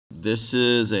This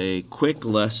is a quick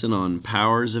lesson on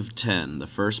powers of 10. The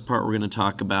first part we're going to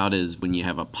talk about is when you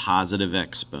have a positive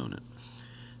exponent.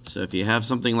 So if you have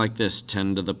something like this,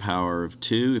 10 to the power of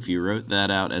 2, if you wrote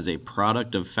that out as a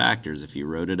product of factors, if you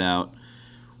wrote it out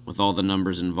with all the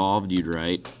numbers involved, you'd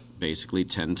write basically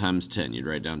 10 times 10. You'd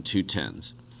write down two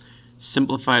tens.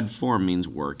 Simplified form means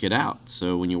work it out.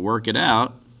 So when you work it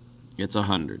out, it's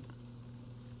 100.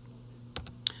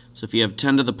 So if you have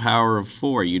 10 to the power of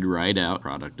 4, you'd write out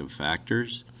product of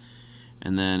factors.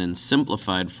 And then in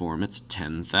simplified form, it's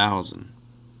 10,000.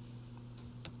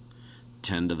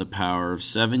 10 to the power of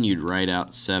 7, you'd write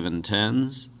out 7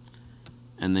 tens.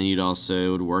 And then you'd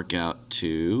also would work out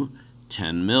to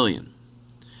 10 million.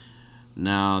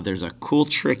 Now, there's a cool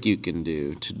trick you can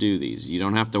do to do these. You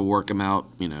don't have to work them out,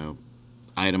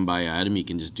 item by item. You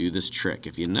can just do this trick.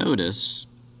 If you notice,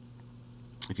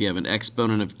 if you have an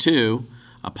exponent of 2,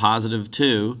 a positive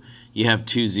 2, you have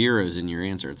two zeros in your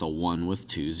answer. It's a 1 with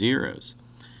two zeros.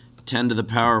 10 to the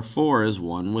power of 4 is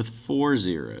 1 with 4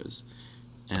 zeros.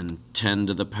 And 10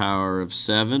 to the power of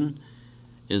 7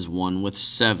 is 1 with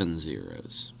 7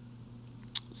 zeros.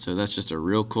 So that's just a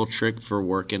real cool trick for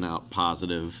working out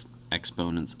positive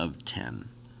exponents of 10.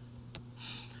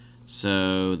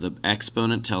 So the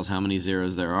exponent tells how many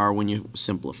zeros there are when you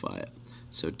simplify it.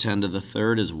 So 10 to the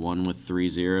third is 1 with 3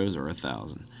 zeros, or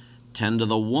 1,000. 10 to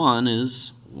the 1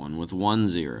 is 1 with 1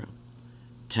 zero.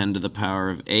 10 to the power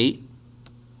of 8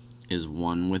 is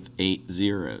 1 with 8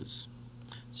 zeros.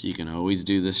 So you can always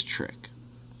do this trick.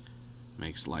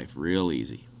 Makes life real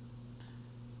easy.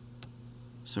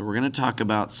 So we're going to talk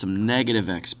about some negative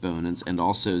exponents and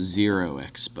also zero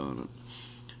exponent.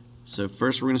 So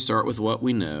first we're going to start with what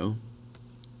we know.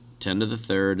 10 to the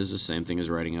third is the same thing as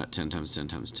writing out 10 times 10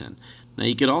 times 10. Now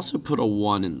you could also put a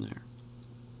 1 in there,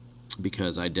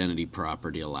 because identity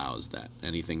property allows that.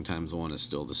 Anything times 1 is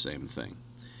still the same thing.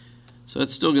 So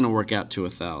it's still going to work out to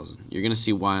 1,000. You're going to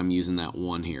see why I'm using that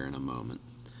 1 here in a moment.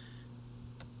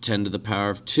 10 to the power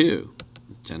of 2.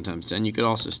 10 times 10, you could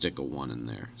also stick a 1 in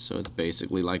there. So it's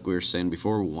basically like we were saying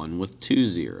before, 1 with 2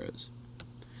 zeros.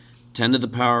 10 to the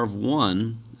power of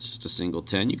 1, it's just a single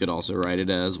 10. You could also write it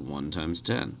as 1 times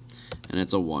 10. And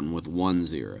it's a 1 with 1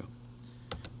 zero.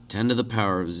 10 to the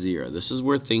power of 0. This is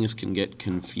where things can get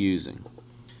confusing.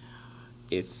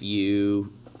 If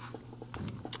you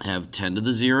have 10 to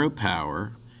the 0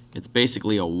 power, it's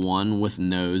basically a 1 with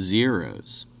no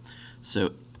zeros.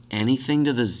 So anything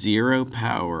to the 0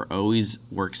 power always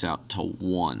works out to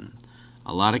 1.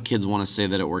 A lot of kids want to say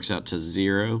that it works out to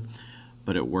 0,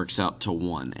 but it works out to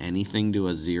 1. Anything to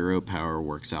a 0 power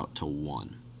works out to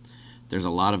 1. There's a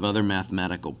lot of other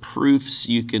mathematical proofs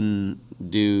you can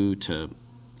do to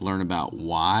learn about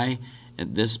why.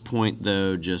 At this point,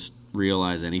 though, just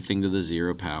realize anything to the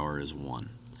 0 power is 1.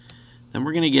 Then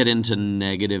we're going to get into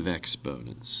negative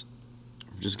exponents.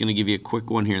 I'm just going to give you a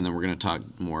quick one here, and then we're going to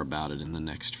talk more about it in the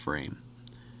next frame.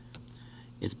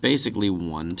 It's basically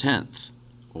 1/10,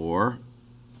 or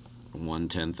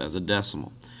 1/10 as a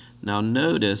decimal. Now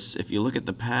notice, if you look at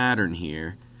the pattern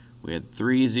here, we had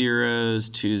 3 zeros,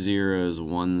 2 zeros,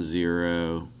 1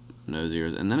 zero, no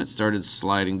zeros, and then it started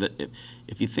sliding.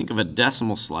 If you think of a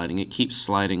decimal sliding, it keeps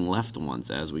sliding left once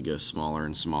as we go smaller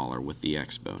and smaller with the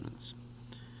exponents.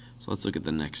 So let's look at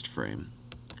the next frame.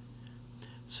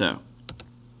 So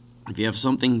if you have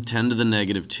something 10 to the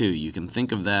negative 2, you can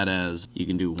think of that as, you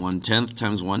can do 1/10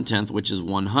 times 1/10, which is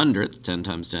 1/100th, 10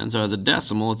 times 10. So as a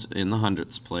decimal, it's in the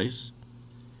hundredths place.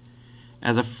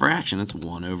 As a fraction, it's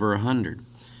 1 over 100.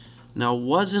 Now,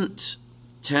 wasn't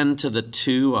 10 to the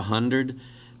 2 100?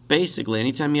 Basically,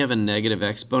 anytime you have a negative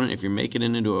exponent, if you're making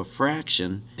it into a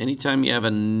fraction, anytime you have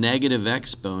a negative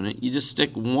exponent, you just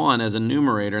stick 1 as a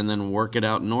numerator and then work it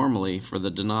out normally for the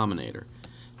denominator.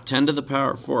 10 to the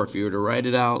power of 4, if you were to write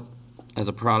it out as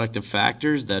a product of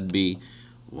factors, that'd be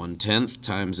 1/10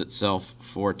 times itself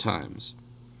 4 times.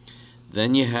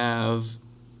 Then you have,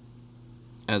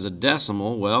 as a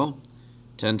decimal, well,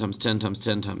 10 times 10 times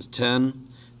 10 times 10,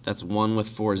 that's 1 with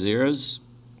 4 zeros.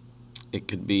 It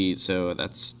could be, so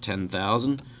that's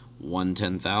 10,000,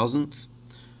 1/10,000th.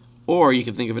 Or you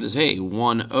could think of it as, hey,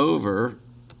 1 over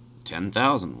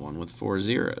 10,000, 1 with 4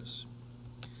 zeros.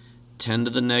 10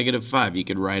 to the negative 5, you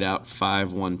could write out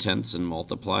 5 1/10ths and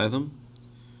multiply them.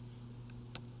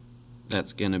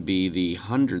 That's going to be the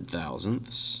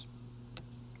 100,000ths.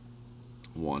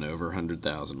 1 over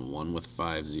 100,000, 1 with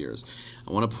 5 zeros.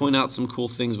 I want to point out some cool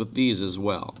things with these as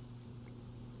well.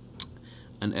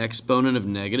 An exponent of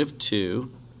negative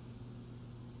 2,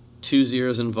 2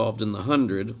 zeros involved in the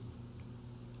 100,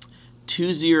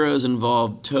 2 zeros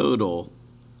involved total,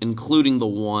 including the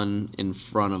 1 in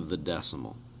front of the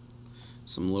decimal.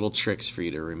 Some little tricks for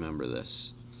you to remember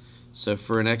this. So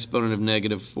for an exponent of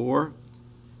 -4,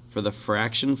 for the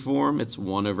fraction form, it's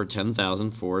 1 over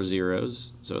 10,000, 4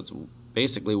 zeros. So it's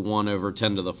basically 1 over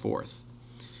 10 to the 4th.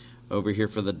 Over here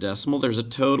for the decimal, there's a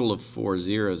total of 4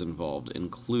 zeros involved,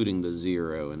 including the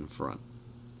 0 in front.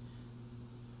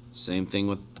 Same thing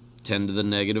with 10 to the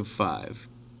 -5.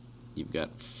 You've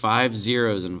got 5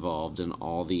 zeros involved in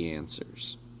all the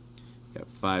answers. You've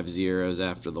got 5 zeros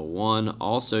after the 1.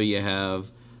 Also, you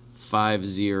have 5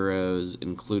 zeros,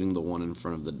 including the 1 in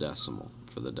front of the decimal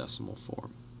for the decimal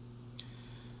form.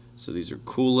 So these are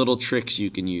cool little tricks you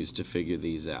can use to figure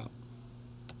these out.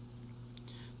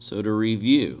 So to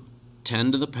review,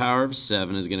 10 to the power of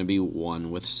 7 is going to be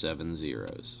 1 with 7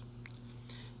 zeros.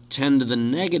 10 to the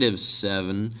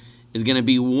 -7 is going to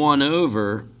be 1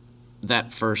 over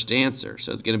that first answer.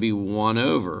 So it's going to be 1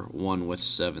 over 1 with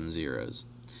 7 zeros.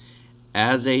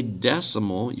 As a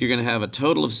decimal, you're going to have a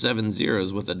total of 7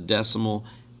 zeros with a decimal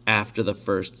after the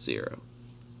first 0.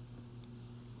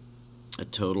 A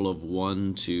total of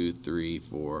 1, 2, 3,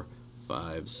 4,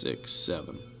 5, 6,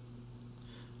 7.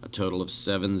 A total of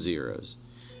 7 zeros.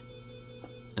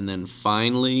 And then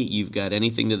finally, you've got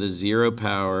anything to the 0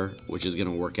 power, which is going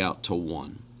to work out to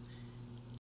 1.